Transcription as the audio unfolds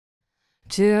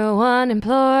Two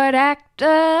unemployed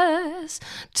actors.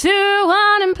 Two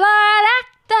unemployed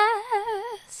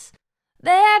actors.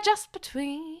 They're just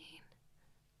between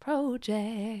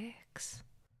projects.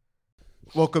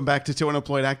 Welcome back to Two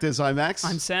Unemployed Actors. I'm Max.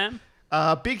 I'm Sam.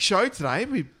 Big show today.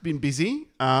 We've been busy.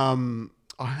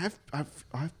 I've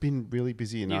been really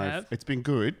busy, You have? It's been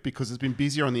good because it's been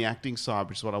busier on the acting side,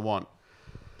 which is what I want.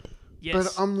 Yes.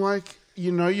 But I'm like,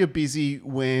 you're busy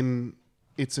when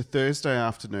it's a Thursday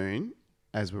afternoon,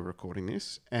 as we're recording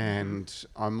this, and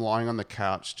I'm lying on the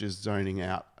couch just zoning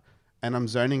out, and I'm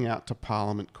zoning out to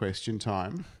Parliament question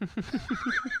time.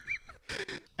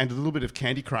 And a little bit of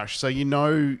Candy Crush. So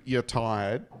you're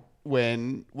tired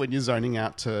when you're zoning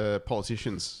out to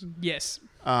politicians. Yes.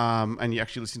 And you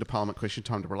actually listen to Parliament question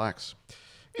time to relax.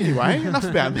 Anyway, enough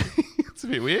about me. It's a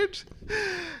bit weird.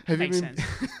 Makes sense.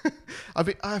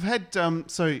 I've had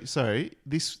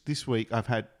this week I've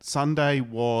had Sunday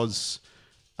was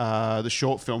the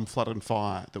short film Flood and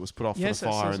Fire that was put off Yes, for the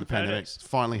I saw fire and some the pandemic. photos.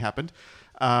 Finally happened.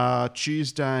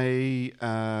 Tuesday,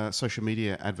 social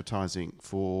media advertising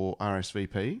for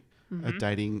RSVP, a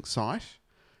dating site.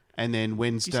 And then Did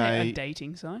Wednesday... you say a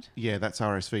dating site? Yeah, that's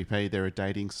RSVP. They're a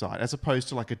dating site, as opposed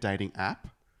to like a dating app.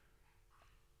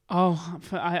 Oh,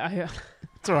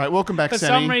 It's all right. Welcome back, for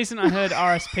Sammy. some reason I heard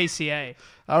RSPCA.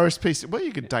 RSPC. Well,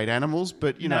 you could date animals,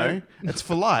 but No. it's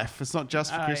for life. It's not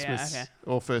just for Oh, yeah, Christmas okay.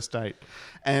 or first date.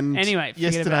 And Anyway,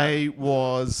 forget yesterday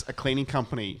was a cleaning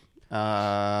company.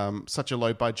 Such a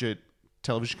low budget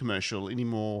television commercial, any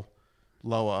more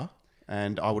lower,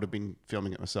 and I would have been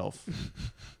filming it myself.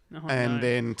 Oh, And no.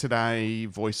 then today,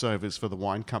 voiceovers for the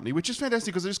wine company, which is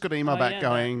fantastic because I just got an email Oh, back yeah,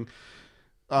 going,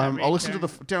 that I'll listen to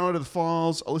reoccurring. download the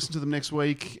files, I'll listen to them next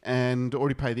week, and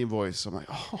already pay the invoice. I'm like,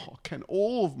 oh, can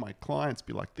all of my clients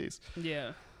be like this?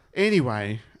 Yeah.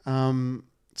 Anyway,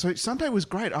 so Sunday was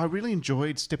great. I really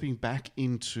enjoyed stepping back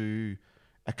into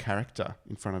a character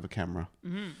in front of a camera.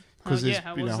 Because there's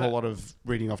how been a was whole that? lot of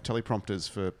reading off teleprompters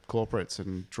for corporates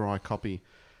and dry copy.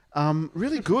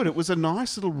 Really good. It was a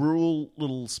nice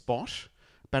little spot,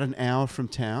 about an hour from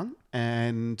town,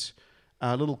 and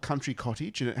a little country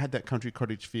cottage, and it had that country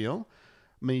cottage feel.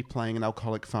 Me playing an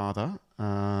alcoholic father.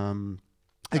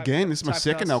 Again, this is my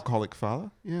second typecast. alcoholic father.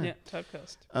 Yeah,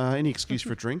 typecast. Any excuse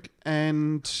for a drink.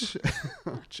 And,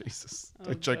 oh, Jesus,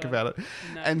 don't joke God. about it.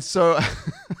 No. And so,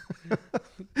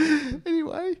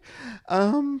 anyway,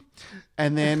 and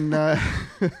then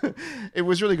it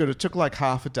was really good. It took like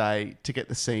half a day to get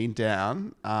the scene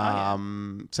down.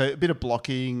 So a bit of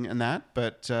blocking and that,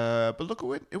 but look,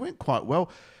 it went quite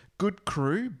well. Good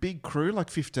crew, big crew,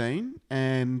 like 15,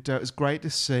 and it was great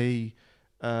to see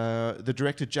the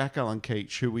director Jack Allen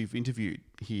Keach, who we've interviewed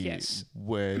here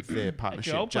with their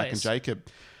partnership, old Jack and place. Jacob,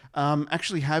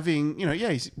 actually having,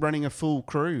 he's running a full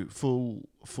crew,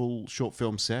 full short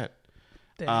film set.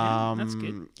 Damn, that's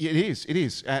good. Yeah, it is.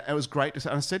 It was great to see.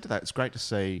 I said to that, it's great to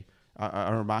see.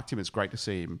 I remarked to him, it's great to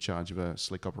see him in charge of a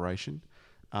slick operation.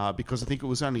 Because I think it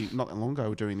was only not that long ago we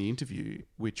were doing the interview,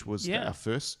 which was our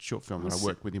first short film that I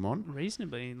worked with him on.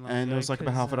 Reasonably long And ago, there was like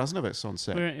about 'cause, half a dozen of us on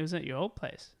set. it was at your old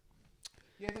place.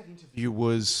 Yeah, that interview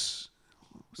was,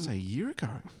 say, a year ago.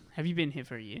 Have you been here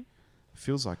for a year?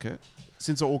 Feels like it.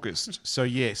 Since August. So,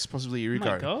 yes, possibly a year Oh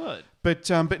ago. my God. But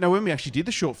no, when we actually did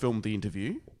the short film, the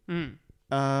interview, it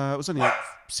was only like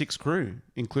 6 crew,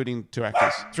 including 3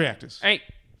 actors. Hey.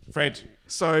 Fred.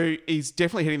 So he's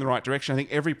definitely heading in the right direction. I think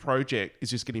every project is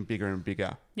just getting bigger and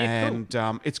bigger. Yeah,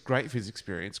 and it's great for his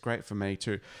experience, great for me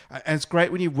too. And it's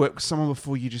great when you work with someone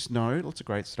before you just know, lots of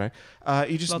greats today,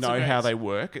 you just Lots of know how greats. they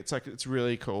work. It's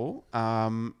really cool.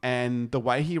 And the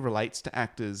way he relates to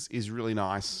actors is really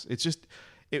nice. It's just,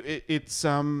 it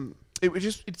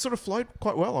sort of flowed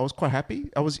quite well. I was quite happy.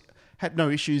 Had no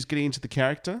issues getting into the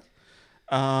character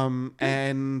and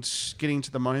getting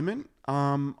into the moment.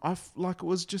 It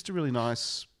was just a really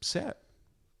nice set.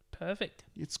 Perfect.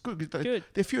 It's good. Good.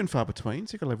 They're few and far between,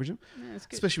 so you got to leverage them. Yeah, that's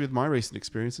good. Especially with my recent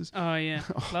experiences. Oh, yeah.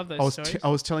 Love those stories. I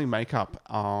was telling makeup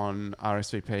on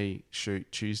RSVP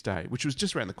shoot Tuesday, which was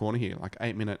just around the corner here, like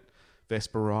 8-minute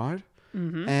Vespa ride,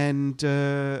 and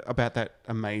about that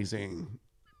amazing,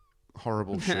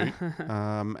 horrible shoot,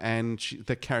 and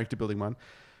the character building one.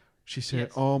 She said,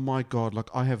 Yes. "Oh my God! Like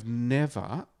I have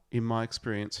never, in my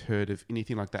experience, heard of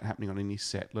anything like that happening on any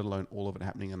set, let alone all of it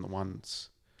happening on the ones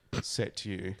set to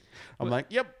you." I'm like,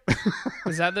 "Yep."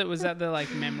 Was that the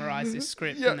like memorize this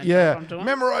script? Yeah, and then yeah. teleprompter one?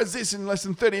 Memorize this in less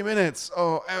than 30 minutes.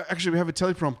 Oh, actually, we have a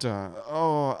teleprompter.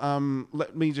 Oh,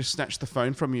 let me just snatch the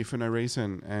phone from you for no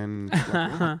reason. And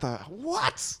like,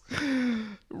 what?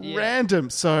 Random.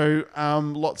 So,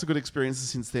 lots of good experiences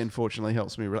since then. Fortunately,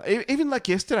 helps me. Even like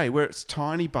yesterday, where it's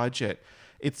tiny budget,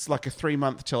 It's like a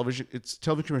 3-month television. It's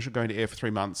television commercial going to air for 3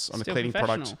 months on Still a cleaning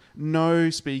product. professional. No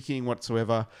speaking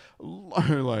whatsoever.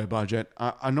 Low budget.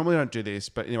 I normally don't do this,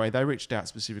 but anyway, they reached out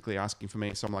specifically asking for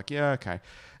me, so I'm like, yeah, okay.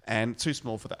 And too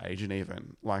small for the agent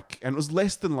even. And it was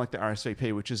less than like the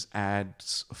RSVP, which is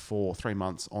ads for 3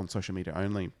 months on social media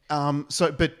only.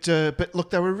 But look,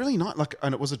 they were really nice.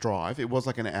 And it was a drive. It was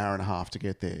like an hour and a half to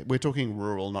get there. We're talking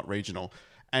rural, not regional.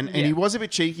 And he was a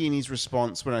bit cheeky in his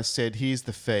response when I said, here's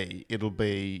the fee. It'll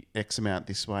be X amount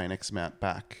this way and X amount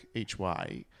back each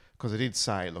way. Because I did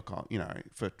say, look,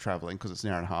 for travelling, because it's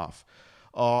an hour and a half.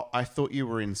 Oh, I thought you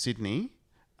were in Sydney.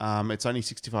 It's only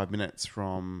 65 minutes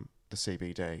from the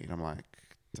CBD. And I'm like,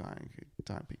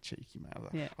 don't be cheeky, mate.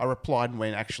 Yeah. I replied and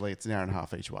went, actually, it's an hour and a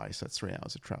half each way. So it's 3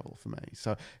 hours of travel for me.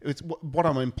 So it's what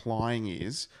I'm implying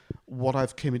is what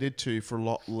I've committed to for a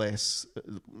lot less,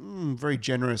 very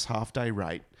generous half-day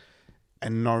rate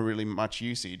and not really much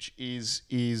usage is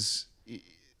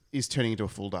turning into a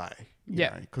full day.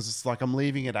 Yeah. Because it's like I'm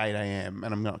leaving at 8 a.m.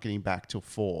 and I'm not getting back till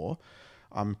 4.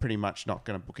 I'm pretty much not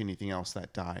going to book anything else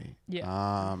that day.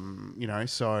 Yeah.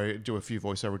 So do a few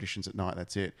voiceover auditions at night.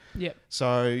 That's it. Yep.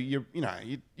 So you're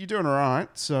doing all right.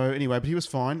 So anyway, but he was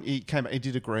fine. He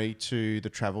did agree to the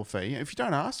travel fee. If you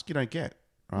don't ask, you don't get.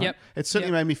 Right? Yep. It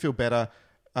certainly made me feel better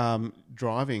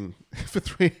driving for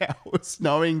 3 hours,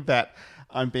 knowing that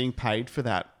I'm being paid for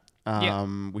that,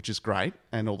 which is great,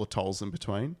 and all the tolls in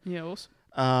between. Yeah,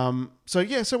 awesome. So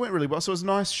it went really well. So it was a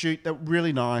nice shoot. That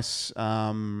really nice.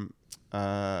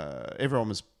 Everyone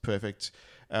was perfect.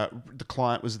 The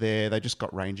client was there. They just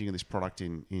got ranging of this product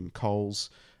in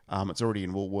Coles. It's already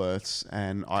in Woolworths,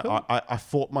 and Cool. I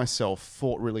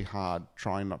fought really hard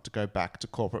trying not to go back to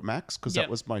Corporate Max because that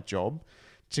was my job,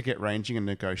 to get ranging and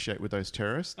negotiate with those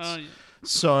terrorists. Oh, yeah.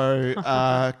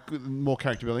 So more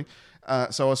character building.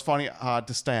 So I was finding it hard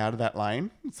to stay out of that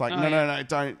lane. It's like, no,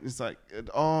 don't. It's like,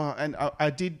 and I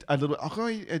did a little,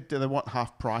 they want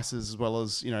half prices as well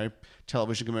as,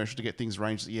 television commercial to get things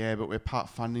ranged. Yeah, but we're part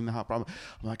funding the half price.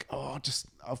 I'm like,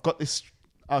 I've got this,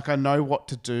 I know what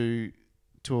to do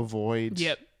to avoid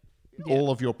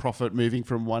all of your profit moving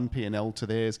from one P&L to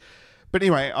theirs. But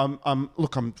anyway, I'm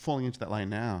falling into that lane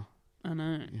now. I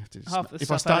know. You have to Half the if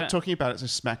I stuff start talking about it,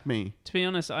 just smack me. To be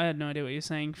honest, I had no idea what you were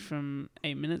saying from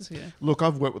 8 minutes ago. Look,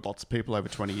 I've worked with lots of people over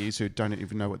 20 years who don't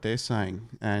even know what they're saying,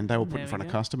 and they were put in front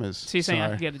of customers. So you're saying I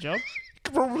could get a job?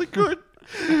 Probably could.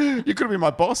 You could have been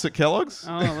my boss at Kellogg's.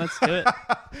 Oh, let's do it.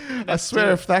 I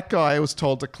swear if that guy was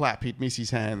told to clap, he'd miss his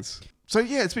hands. So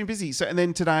yeah, it's been busy. So and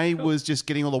then today was just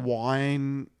getting all the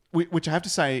wine, which I have to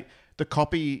say, the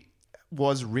copy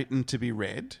was written to be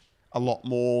read a lot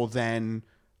more than,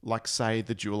 like, say,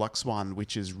 the Dulux one,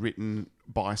 which is written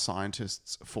by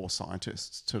scientists for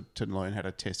scientists to learn how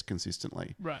to test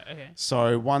consistently. Right, okay.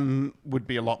 So one would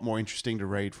be a lot more interesting to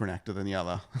read for an actor than the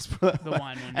other. The wine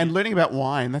one. And learning about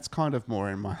wine, that's kind of more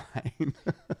in my lane.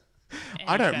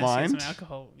 I don't mind. Some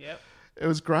alcohol, yep. It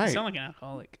was great. You sound like an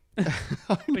alcoholic.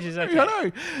 Which is okay. I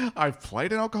know. I've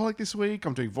played an alcoholic this week.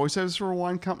 I'm doing voiceovers for a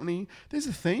wine company. There's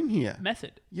a theme here.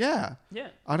 Method. Yeah. Yeah.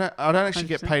 I don't actually 100%.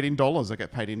 get paid in dollars. I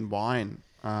get paid in wine.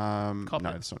 No, Copy.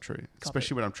 that's not true.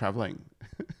 Especially when I'm traveling.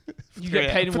 You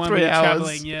get paid in for wine 3 when you're hours.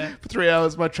 traveling, yeah. For 3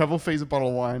 hours, my travel fee's a bottle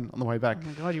of wine on the way back. Oh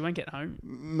my God, you won't get home.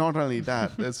 Not only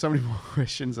that, there's so many more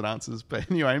questions and answers. But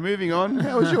anyway, moving on.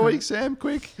 How was your week, Sam?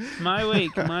 Quick. My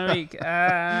week.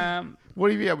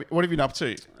 What have you been up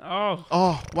to?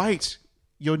 Oh, wait.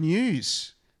 Your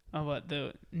news. What,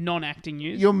 the non-acting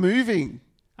news? You're moving.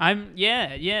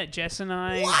 Yeah. Jess and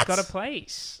I What? got a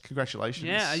place. Congratulations.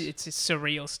 Yeah, it's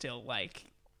surreal still. Like,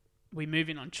 we move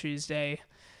in on Tuesday.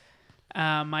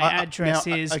 My address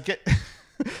is... I get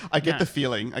the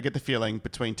feeling. I get the feeling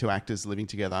between two actors living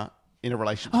together in a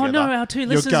relationship. Oh together, no, our two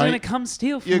listeners are going to come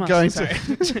steal from us. You're going Sorry.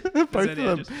 to both of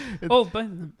them. Both of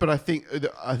them. But I think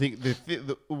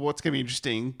what's going to be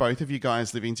interesting, both of you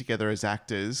guys living together as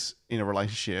actors in a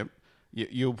relationship,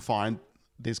 you'll find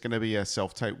there's going to be a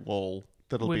self-tape wall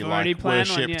that'll We've be already like planned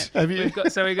worshipped. one, yeah. Have you? We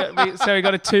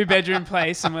got a 2-bedroom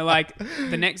place, and we're like,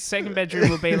 the next second bedroom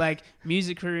will be like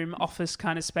music room, office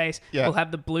kind of space. Yeah. We'll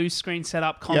have the blue screen set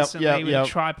up constantly with a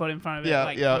tripod in front of it.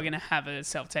 We're gonna have a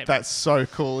self-tape. That's so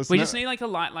cool. Isn't we it? just need like a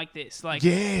light like this, like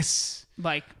yes,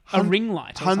 like a ring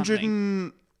light or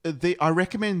something. I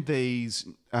recommend these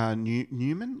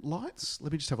Newman lights.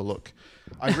 Let me just have a look.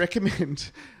 I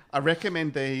recommend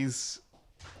these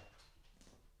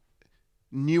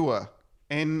newer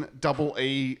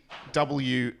NEEWER.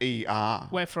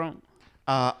 Where from?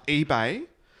 eBay.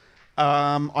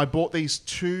 I bought these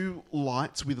 2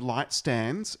 lights with light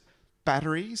stands,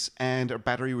 batteries, and a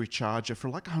battery recharger for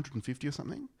like 150 or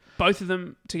something. Both of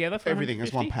them together for Everything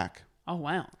as one 150? pack. Oh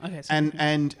wow. Okay. So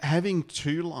And having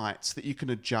 2 lights that you can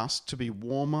adjust to be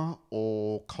warmer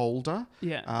or colder,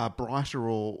 Yeah. brighter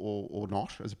or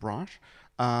not as bright.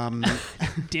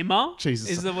 dimmer Jesus,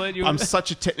 is the word you I'm want.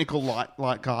 such a technical light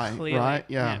guy, Clearly. right?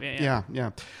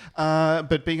 Yeah.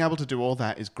 But being able to do all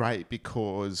that is great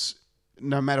because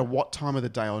no matter what time of the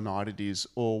day or night it is,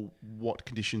 or what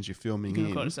conditions you're filming You can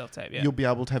in, record a self-tape, yeah. you'll be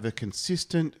able to have a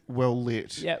consistent, well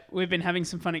lit. Yeah, we've been having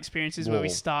some fun experiences where we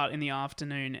Wall. start in the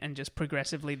afternoon and just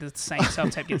progressively the same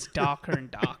self-tape gets darker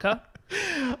and darker.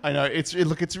 I know it's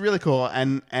really cool,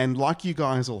 and like you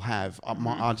guys will have,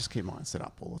 I just keep mine set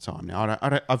up all the time now.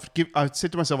 I've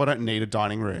said to myself I don't need a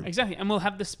dining room, Exactly, and we'll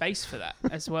have the space for that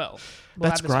as well.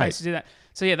 That's have the great. space to do that.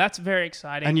 So yeah, that's very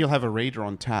exciting. and you'll have a reader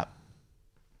on tap.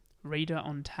 Reader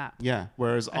on tap. Yeah,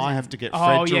 whereas I have to get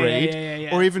Oh, Fred to yeah, yeah, read, yeah,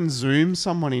 yeah. or even Zoom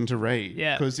someone in to read.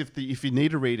 Yeah. because if you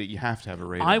need a reader, you have to have a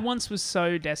reader. I once was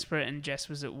so desperate and Jess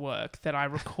was at work that I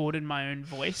recorded my own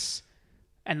voice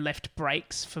and left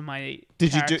breaks for my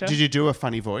character. Did you do a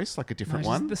funny voice, like a No, different just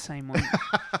one? the same one.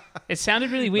 It sounded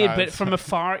really weird, No, but it's- from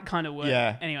afar it kind of worked.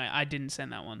 Yeah. Anyway, I didn't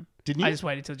send that one. Didn't you? I just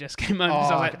waited till Jess came home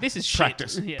because I was like, this is shit.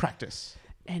 practice. Yeah. Practice.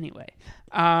 Anyway,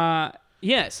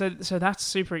 yeah, so that's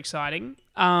super exciting.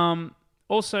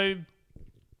 Also,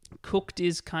 Cooked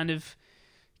is kind of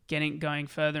going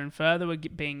further and further. We're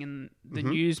being in the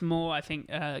news more. I think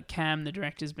Cam, the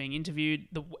director, is being interviewed.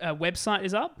 The website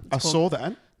is up. I saw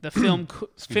that. The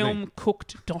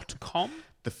filmcooked.com.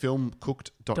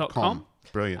 Thefilmcooked.com.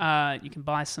 Brilliant. You can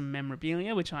buy some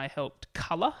memorabilia, which I helped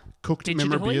colour. Cooked digitally.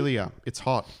 memorabilia. It's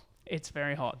hot. It's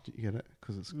very hot. You get it?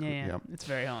 Because it's cooked. Yeah, Yeah. it's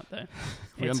very hot though.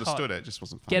 We It's understood hot. it. It just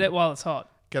wasn't fun. Get it while it's hot.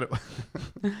 Get it.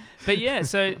 But yeah,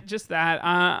 so just that.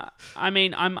 I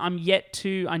mean, I'm yet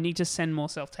to. I need to send more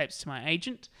self tapes to my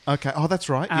agent. Okay. Oh, that's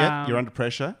right. Yeah, you're under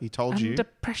pressure. He told you. Under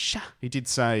pressure. He did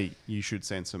say you should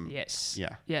send some. Yes.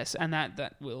 Yeah. Yes, and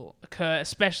that will occur,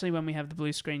 especially when we have the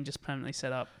blue screen just permanently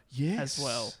set up Yes. as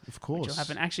well. Of course. Which will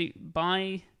happen actually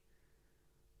by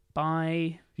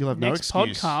You'll have no next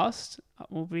excuse. podcast.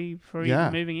 Will be for Yeah.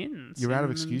 even moving in. You're out of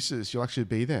So, excuses. You'll actually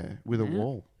be there with a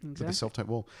wall, with exactly. a self-tape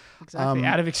wall. Exactly.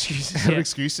 Out of excuses. Out of yeah.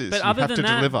 excuses. But you other have than to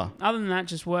that, deliver. other than that,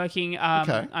 just working.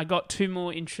 Okay. I got 2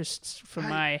 more interests from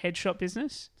my headshot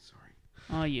business.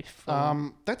 Sorry. Oh, you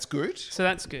fool. That's good. So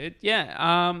that's good.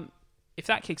 Yeah. If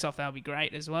that kicks off, that'll be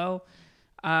great as well.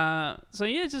 So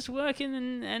yeah, just working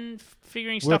and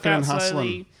figuring stuff Working out and hustling.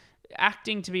 slowly.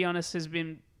 Acting, to be honest, has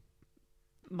been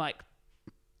like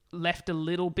left a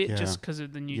little bit Yeah. just because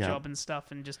of the new Yeah. job and stuff,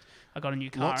 and just I got a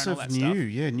new car Lots and all of that new,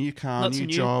 stuff. yeah, new car, Lots new of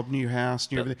new. job, new house,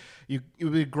 new But- everything. It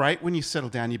would be great when you settle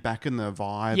down. You're back in the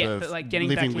vibe Yeah, of but, like, getting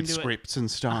living back with into it scripts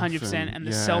and stuff. 100%, and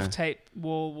the yeah. self-tape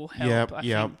wall will help. Yep, I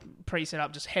yep. think pre-set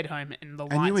up, just head home and the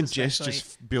lights. And you and Jess especially.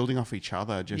 just building off each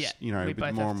other, just Yeah, you know, we with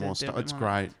both more have and to more do a stuff. bit It's more.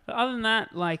 great. But other than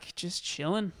that, like just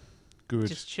chilling,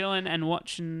 Good. and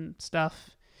watching stuff.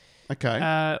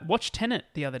 Okay. Watched Tenet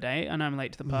the other day. I know I'm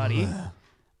late to the party.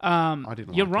 I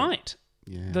didn't You're like it. right.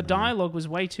 Yeah. The no. dialogue was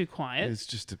way too quiet, It's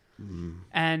just a.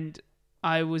 and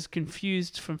I was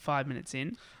confused from 5 minutes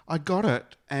in. I got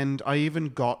it, and I even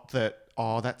got that.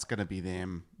 Oh, that's going to be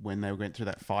them when they went through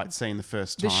that fight scene the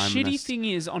first The time. shitty thing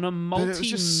is, on a it was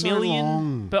just so multi-million,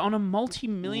 long. but on a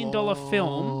multi-million-dollar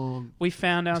film, Long. we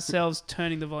found ourselves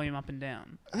turning the volume up and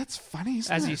down, That's funny,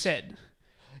 isn't as it? you said.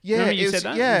 Yeah, Remember you it's-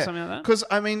 said that? Yeah, Something like that? Because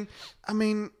I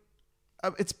mean,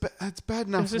 it's bad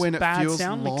enough just when it bad feels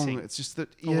sound long. mixing. It's just that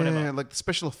Or whatever. like the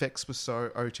special effects were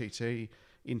so OTT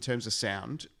in terms of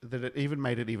sound that it even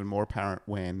made it even more apparent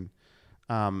when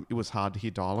it was hard to hear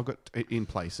dialogue in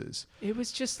places. It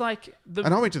was just like the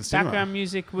And I went to the cinema. background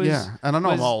music was, Yeah, and I know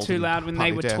I'm was old too and loud when they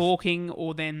partly were deaf. talking,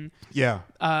 or then Yeah,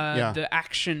 yeah. the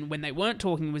action when they weren't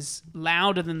talking was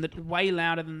louder than way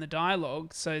louder than the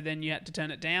dialogue. So then you had to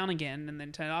turn it down again and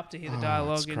then turn it up to hear the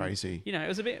dialogue. it's and, crazy. You know, it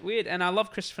was a bit weird. And I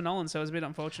love Christopher Nolan, so it was a bit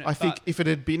unfortunate. I think but if it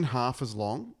had been half as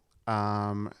long,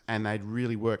 and they'd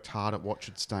really worked hard at what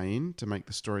should stay in to make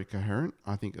the story coherent,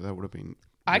 I think that would have been.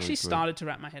 I really actually good. started to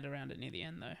wrap my head around it near the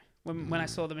end though. When I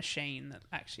saw the machine that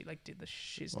actually like did the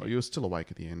shiznit. Well, you were still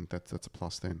awake at the end. That's a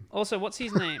plus then. Also, what's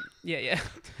his name? Yeah.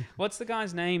 What's the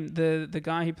guy's name? The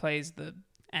guy who plays the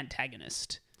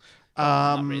antagonist.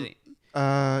 Not really.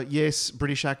 Yes,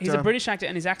 British actor. He's a British actor,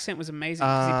 and his accent was amazing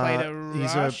because he played a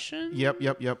he's Russian. Yep.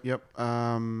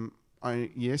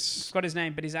 Yes, Forgot his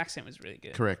name, but his accent was really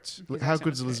good. correct. His How accent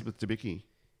good's was Elizabeth Debicki?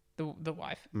 The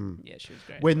wife. Yeah, she was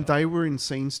great. When they were in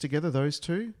scenes together, those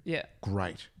two, yeah,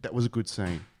 great. That was a good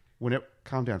scene.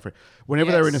 Calm down, Fred.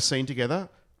 Whenever they were in a Yes. scene together,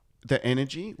 the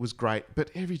energy was great. But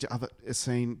every other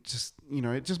scene, just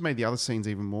it just made the other scenes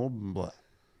even more blah.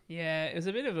 Yeah, it was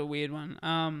a bit of a weird one.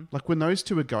 Like when those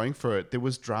two were going for it, there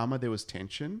was drama, there was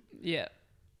tension. Yeah.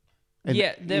 And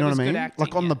Yeah, there you know was what I mean? good acting,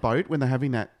 Like on yeah. the boat when they're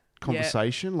having that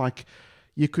conversation, like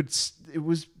you could, it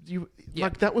was you Yeah.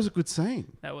 like that was a good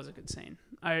scene. That was a good scene.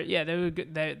 Yeah, they were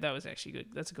good. That was actually good.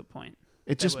 That's a good point.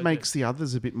 It They just were makes the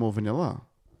others a bit more vanilla.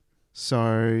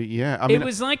 So yeah, I mean,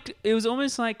 It was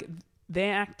almost like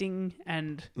their acting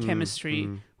and chemistry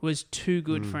was too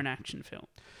good for an action film.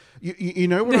 you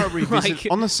know what I revisited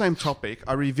Like- on the same topic.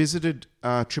 I revisited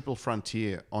Triple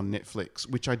Frontier on Netflix,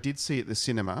 which I did see at the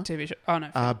cinema. TV show. Oh no.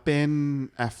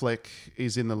 Ben Affleck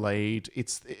is in the lead.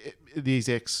 These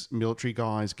ex-military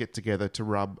guys get together to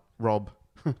rob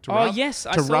yes,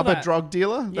 I to saw rob that. a drug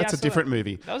dealer. Yeah, That's I a saw different that.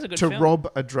 movie. That was a good to film.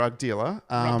 rob a drug dealer.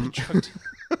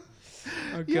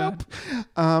 Oh god.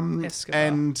 Escobar.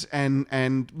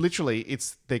 And literally,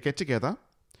 they get together.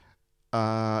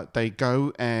 They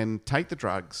go and take the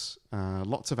drugs.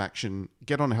 Lots of action.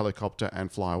 Get on a helicopter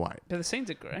and fly away. But the scenes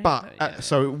are great. But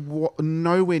yeah.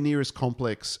 nowhere near as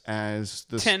complex as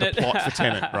the Tenet. plot for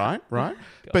Tenet, right?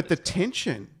 But the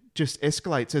tension just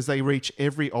escalates as they reach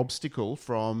every obstacle,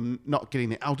 from not getting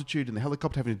the altitude in the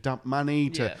helicopter, having to dump money,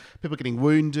 to Yeah. people getting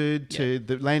wounded, to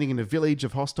the landing in a village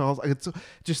of hostiles. Like, it's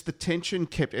just the tension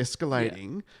kept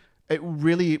escalating. It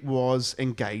really was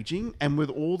engaging, and with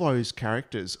all those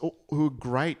characters who are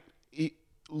great,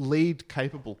 lead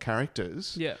capable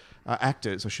characters, Yeah.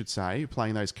 actors, I should say,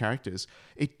 playing those characters.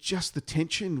 The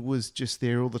tension was just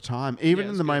there all the time, even it in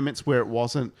was the good. moments where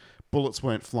bullets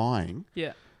weren't flying.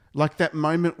 Yeah. Like that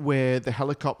moment where the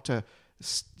helicopter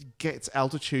gets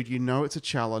altitude, you know it's a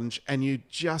challenge, and you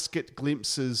just get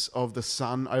glimpses of the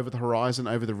sun over the horizon,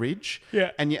 over the ridge.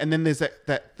 Yeah. And then there's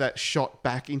that shot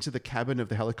back into the cabin of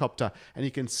the helicopter, and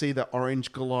you can see the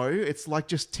orange glow. It's like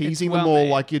just teasing them well all,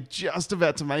 made. like you're just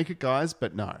about to make it, guys,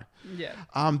 but no. Yeah.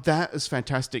 That is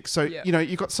fantastic. So, Yeah.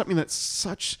 you've got something that's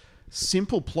such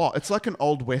simple plot. It's like an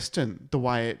old Western, the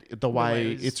way it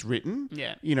was- it's written.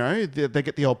 Yeah. They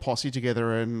get the old posse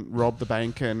together and rob the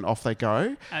bank and off they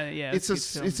go. Yeah. It's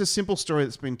a simple story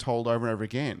that's been told over and over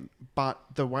again, but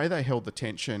the way they held the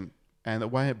tension and the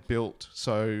way it built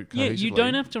so Yeah, you cohesively-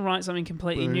 don't have to write something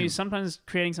completely new. Boom. Sometimes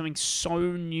creating something so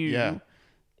new, Yeah.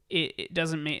 it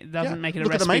doesn't make Yeah. make it a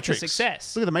Look at the recipe for Matrix.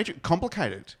 success. Look at the Matrix.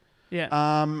 Complicated. Yeah.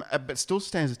 But still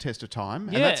stands the test of time,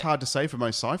 and Yeah. that's hard to say for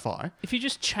most sci-fi. If you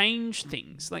just change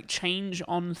things, like change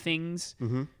on things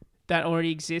Mm-hmm. that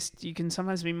already exist, you can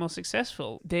sometimes be more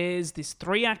successful. There's this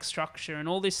 3-act structure and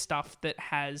all this stuff that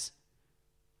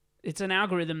it's an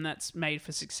algorithm that's made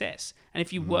for success. And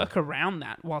if you work around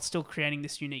that while still creating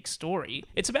this unique story,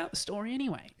 it's about the story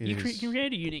anyway. You is. can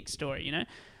create a unique story, you know?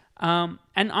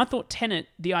 And I thought Tenet,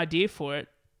 the idea for it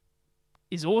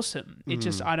is awesome. It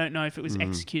just, I don't know if it was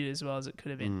executed as well as it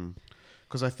could have been.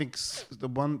 Because I think the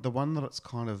one that it's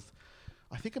kind of,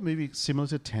 I think a movie similar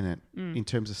to Tenet in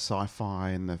terms of sci-fi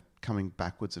and the coming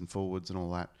backwards and forwards and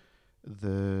all that.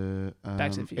 The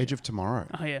Back to the Future. Edge of Tomorrow,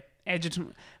 Oh, yeah. Edge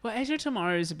of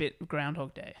Tomorrow is a bit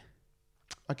Groundhog Day.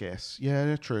 I guess.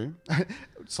 Yeah, true.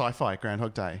 Sci-fi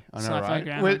Groundhog Day. I know, Sci-fi right?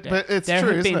 Groundhog Day. But it's there true,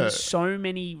 have isn't been it? so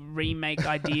many remake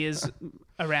ideas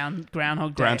around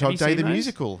Groundhog Day. Groundhog Have you Day seen the those?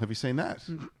 musical. Have you seen that?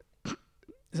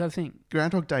 Is that a thing?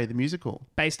 Groundhog Day the musical.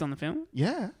 Based on the film?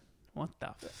 Yeah, What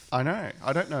the I know.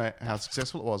 I don't know how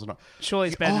successful it was or not. Surely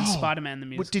it's better than Oh, Spider-Man the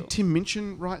musical. Did Tim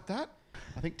Minchin write that?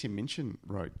 I think Tim Minchin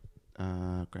wrote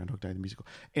Groundhog Day the musical.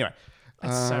 Anyway,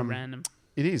 That's so random.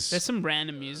 it is. There's some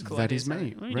random musical That ideas. is me,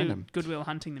 Like, we random. do Goodwill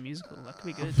Hunting the musical. That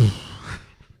could be good.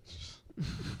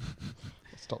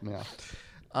 Stop now.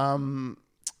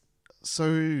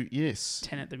 So yes.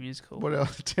 Tenet the musical. What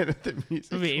else? Tenet the It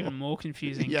musical. would be even more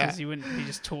confusing Yeah. because you wouldn't be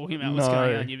just talking about what's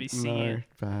going on. You'd be singing.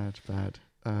 No, bad.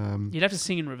 You'd have to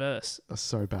sing in reverse.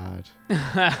 So bad. So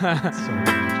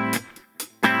bad.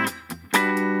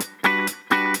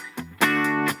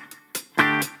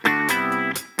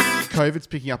 COVID's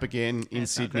picking up again in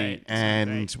It's not Sydney, great. It's not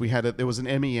and great. there was an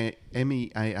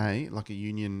MEAA, like a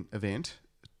union event.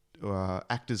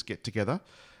 Actors get together,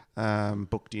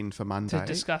 booked in for Monday. To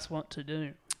discuss what to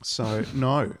do. So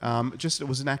no, it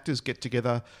was an actors get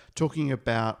together talking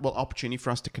about opportunity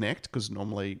for us to connect, because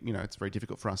normally it's very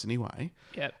difficult for us anyway.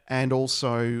 Yep. And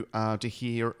also to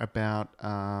hear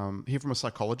from a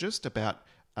psychologist about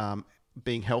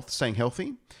staying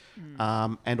healthy,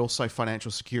 and also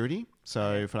financial security.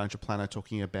 So financial planner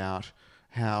talking about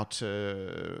how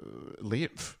to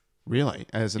live really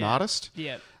as an artist.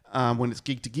 Yep. When it's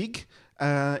gig to gig.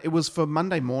 It was for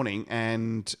Monday morning,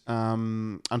 and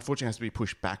unfortunately has to be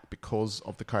pushed back because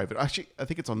of the COVID. Actually, I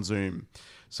think it's on Zoom,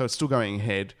 so it's still going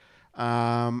ahead.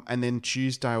 And then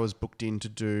Tuesday I was booked in to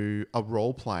do a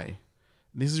role play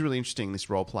This is really interesting, this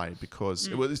role play, because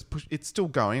it's still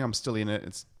going. I'm still in it.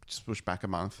 It's just pushed back a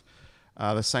month.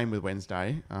 The same with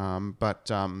Wednesday.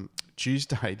 But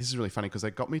Tuesday, this is really funny because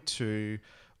they got me to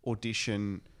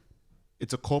audition.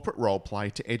 It's a corporate role play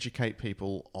to educate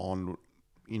people on,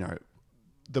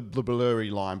 the blurry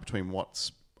line between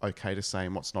what's okay to say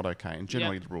and what's not okay. And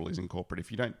generally the rule is in corporate.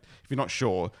 If you're not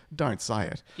sure, don't say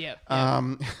it. Yeah.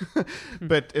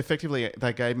 But effectively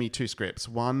they gave me 2 scripts.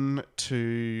 One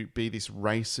to be this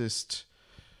racist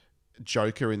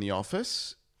joker in the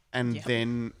office, and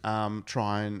then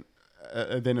try and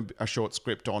then a short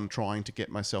script on trying to get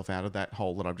myself out of that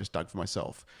hole that I've just dug for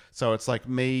myself. So it's like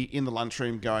me in the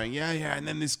lunchroom going, yeah, and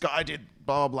then this guy did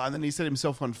blah, blah, and then he set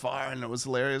himself on fire and it was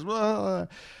hilarious. Blah.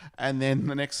 And then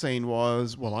the next scene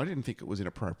was, well, I didn't think it was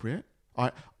inappropriate.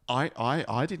 I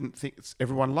didn't think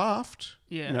everyone laughed.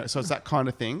 Yeah. So it's that kind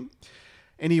of thing.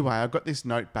 Anyway, I got this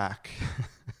note back.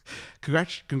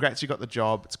 Congrats, you got the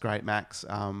job. It's great, Max.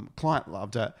 Client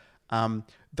loved it.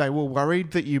 They were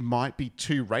worried that you might be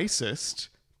too racist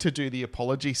to do the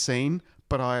apology scene,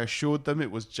 but I assured them it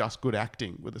was just good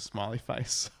acting with a smiley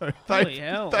face. So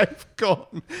they've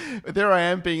gone. There I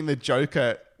am being the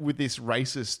Joker with this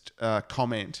racist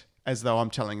comment as though I'm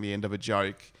telling the end of a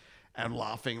joke and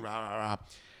laughing. Rah, rah, rah.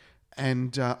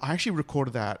 And I actually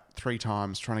recorded that 3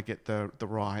 times trying to get the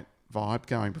right vibe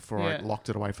going before I locked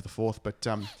it away for the 4th. But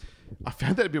I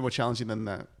found that a bit more challenging than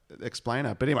the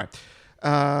explainer. But anyway...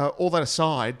 all that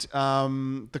aside,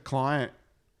 the client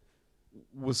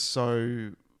was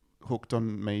so hooked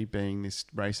on me being this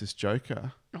racist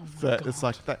joker that it's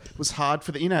like that was hard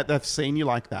for they've seen you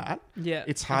like that. Yeah,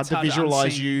 it's hard to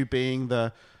visualize you being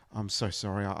the. I'm so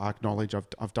sorry. I acknowledge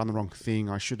I've done the wrong thing.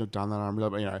 I shouldn't have done that. I'm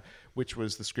really, which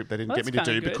was the script they didn't get me to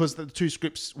do because the 2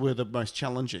 scripts were the most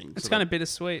challenging. It's kind of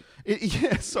bittersweet.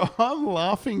 So I'm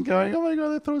laughing, going, "Oh my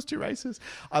god, I thought it was too racist."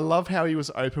 I love how he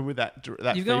was open with that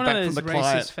You've got feedback from the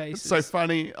client. Faces. It's so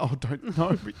funny. Oh,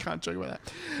 we can't joke about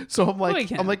that. So I'm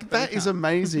like, that is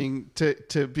amazing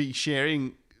to be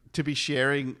sharing.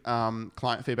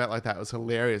 Client feedback like that was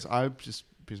hilarious. I just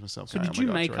myself. So did you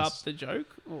make up the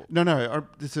joke? Or? No.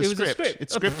 It's a script.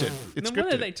 It's scripted. It's then scripted.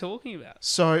 what are they talking about?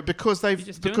 So because the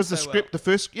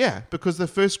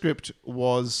first script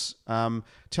was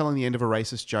telling the end of a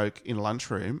racist joke in a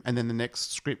lunchroom, and then the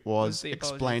next script was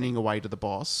explaining away to the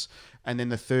boss, and then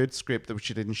the third script which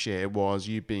you didn't share was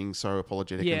you being so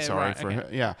apologetic and sorry for her.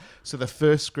 Yeah. So the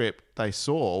first script they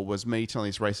saw was me telling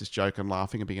this racist joke and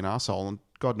laughing and being an arsehole, and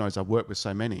God knows I've worked with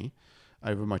so many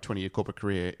over my 20-year corporate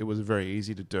career. It was very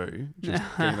easy to do, just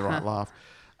getting the right laugh.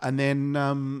 And then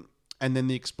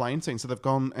the explain scene. So they've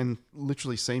gone and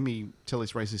literally seen me tell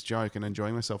this racist joke and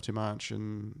enjoying myself too much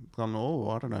and gone,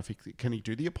 I don't know if can he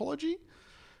do the apology?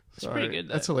 It's pretty good,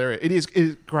 though. That's hilarious. It is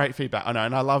great feedback. I know,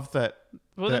 and I love that.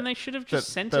 Well, then they should have just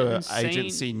sent it the and seen...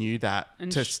 agency knew that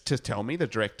to tell me, the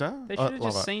director. They should have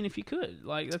just seen if you could.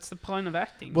 Like, that's the point of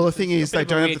acting. Well, the thing is, they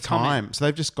don't have the time. So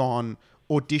they've just gone...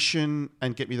 audition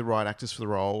and get me the right actors for the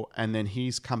role, and then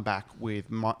he's come back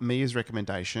with me as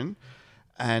recommendation,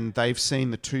 and they've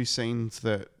seen the 2 scenes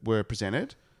that were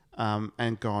presented,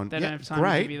 and gone, they don't have time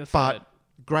to give you the third.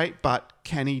 but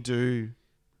can he do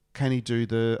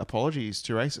the apologies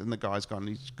to race? And the guy's gone,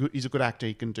 he's a good actor,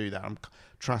 he can do that.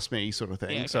 Trust me, sort of thing.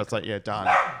 Yeah, okay, so it's like, done.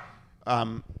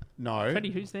 No.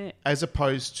 Freddie, who's there? As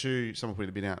opposed to someone putting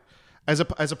the bin out. As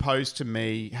opposed to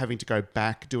me having to go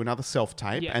back, do another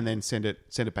self-tape, and then send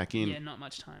it back in. Yeah, not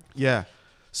much time. Yeah.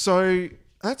 So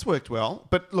that's worked well.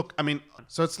 But look, I mean,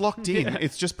 so it's locked in. Yeah.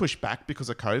 It's just pushed back because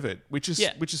of COVID, which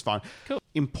is fine. Cool.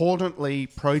 Importantly,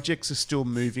 projects are still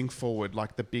moving forward,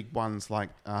 like the big ones like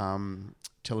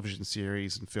television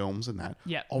series and films and that.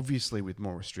 Yeah. We're with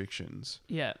more restrictions.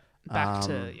 Yeah.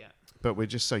 But we're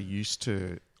just so used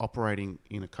to operating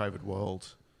in a COVID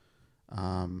world.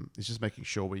 It's just making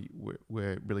sure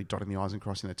we're really dotting the I's and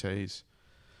crossing the T's.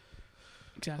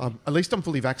 Exactly. At least I'm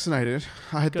fully vaccinated.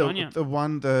 I had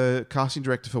the casting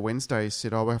director for Wednesday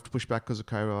said, we have to push back because of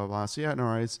COVID, blah, blah. So no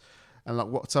worries. And like,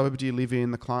 what suburb do you live in?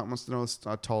 The client wants to know.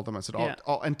 I told them, I said,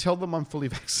 and tell them I'm fully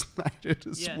vaccinated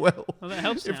as well. Well, that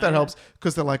helps. If that helps.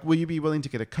 Because they're like, will you be willing to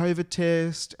get a COVID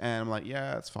test? And I'm like,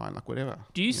 yeah, it's fine. Like, whatever.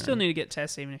 Do you still need to get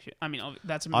tests even if you... I mean,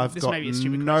 this got may be a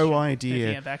stupid no question, idea. if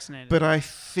you get vaccinated. But I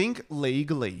think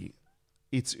legally,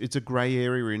 it's a grey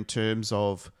area in terms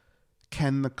of,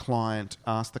 can the client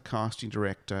ask the casting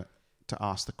director to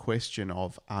ask the question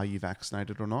of, are you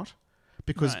vaccinated or not?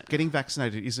 Because getting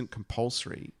vaccinated isn't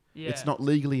compulsory. Yeah. It's not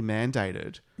legally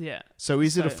mandated. Yeah. So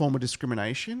is it a form of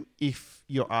discrimination? If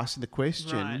you're asking the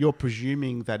question, you're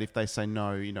presuming that if they say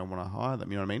no, you don't want to hire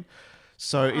them. You know what I mean?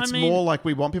 So it's more like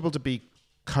we want people to be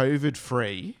COVID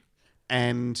free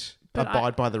and But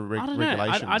abide by the I don't know.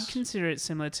 regulations. I'd consider it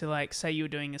similar to, like, say you were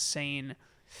doing a scene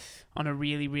on a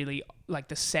really, really, like,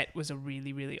 the set was a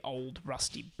really, really old,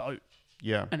 rusty boat.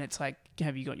 Yeah. And it's like,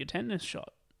 have you got your tetanus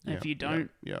shot? And Yeah, if you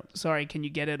don't, yeah. sorry, can you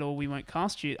get it or we won't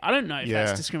cast you? I don't know if Yeah.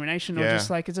 that's discrimination or Yeah. just,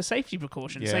 like, it's a safety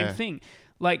precaution. Yeah. Same thing.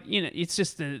 Like, you know, it's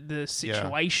just the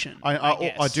situation. I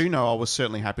guess. do know I was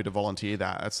certainly happy to volunteer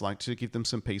that. It's like to give them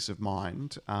some peace of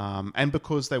mind. And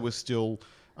because they were still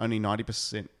only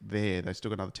 90% there, they still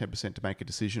got another 10% to make a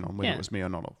decision on whether Yeah. it was me or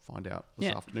not. I'll find out this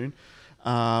Yeah. afternoon.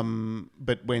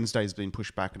 But Wednesday's been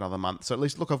pushed back another month. So at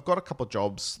least, look, I've got a couple of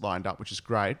jobs lined up, which is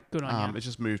great. Good on you. It's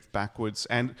just moved backwards.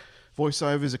 And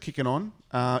voiceovers are kicking on.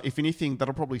 If anything,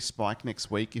 that'll probably spike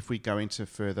next week if we go into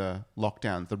further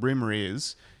lockdown. The rumour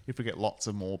is if we get lots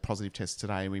of more positive tests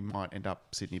today, we might end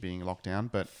up Sydney being in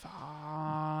lockdown. But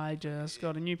I just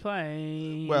got a new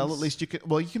place. well, at least you can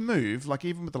move. Like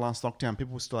even with the last lockdown,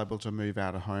 people were still able to move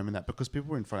out of home and that because people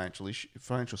were in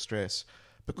financial stress.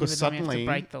 Because Yeah, but then we have suddenly, to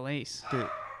break the lease.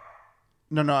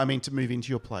 no, I mean to move into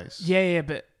your place. Yeah,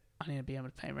 but I need to be able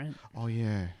to pay rent. Oh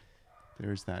yeah,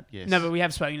 there is that. Yes. No, but we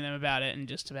have spoken to them about it and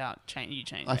just about change.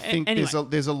 I think anyway.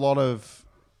 there's a lot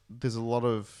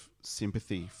of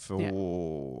sympathy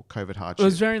for COVID hardship. I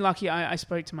was very lucky. I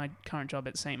spoke to my current job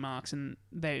at St. Mark's, and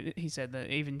he said that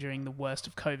even during the worst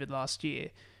of COVID last year,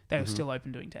 they were still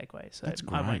open doing takeaway. So That's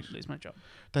I won't great. lose my job.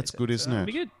 That's They said. good, So isn't that'll it?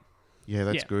 Be good. Yeah,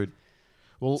 that's Yeah. good.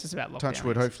 Well, It's just about touch lockdown,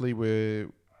 wood. yes. Hopefully,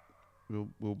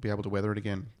 we'll be able to weather it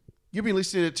again. You've been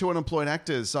listening to Two Unemployed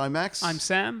Actors. I'm Max. I'm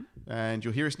Sam. and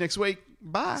you'll hear us next week.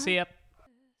 Bye. See ya.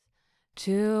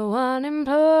 Two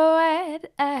unemployed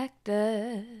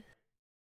actors.